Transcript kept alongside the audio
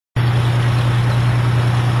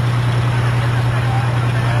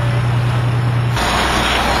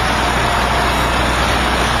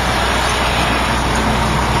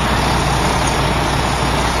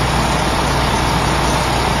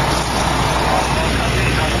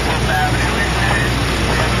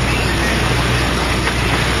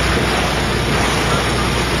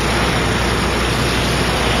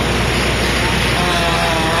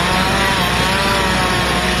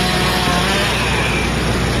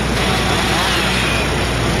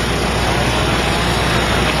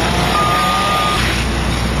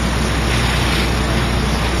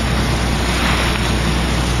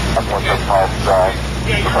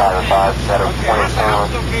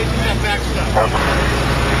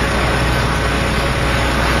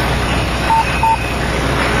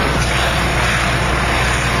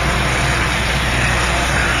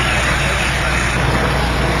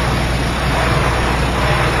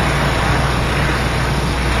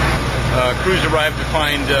Crews arrived to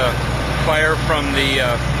find fire from the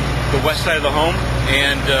west side of the home,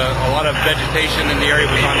 and a lot of vegetation in the area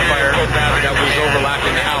was on fire that was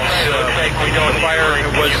overlapping the house. The fire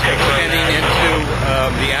was extending into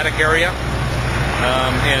the attic area,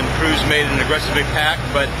 and crews made an aggressive attack,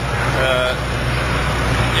 but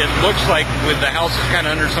it looks like with the house is kind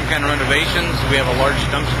of under some kind of renovations. We have a large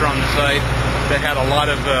dumpster on the side that had a lot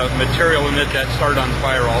of material in it that started on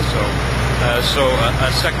fire also. So a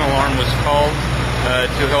second alarm was called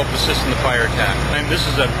to help assist in the fire attack. And this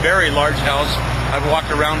is a very large house. I've walked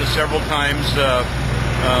around it several times.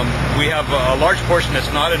 We have a large portion that's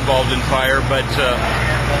not involved in fire, but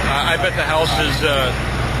I bet the house is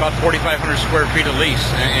about 4,500 square feet at least.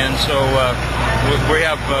 And so we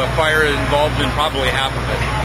have fire involved in probably half of it.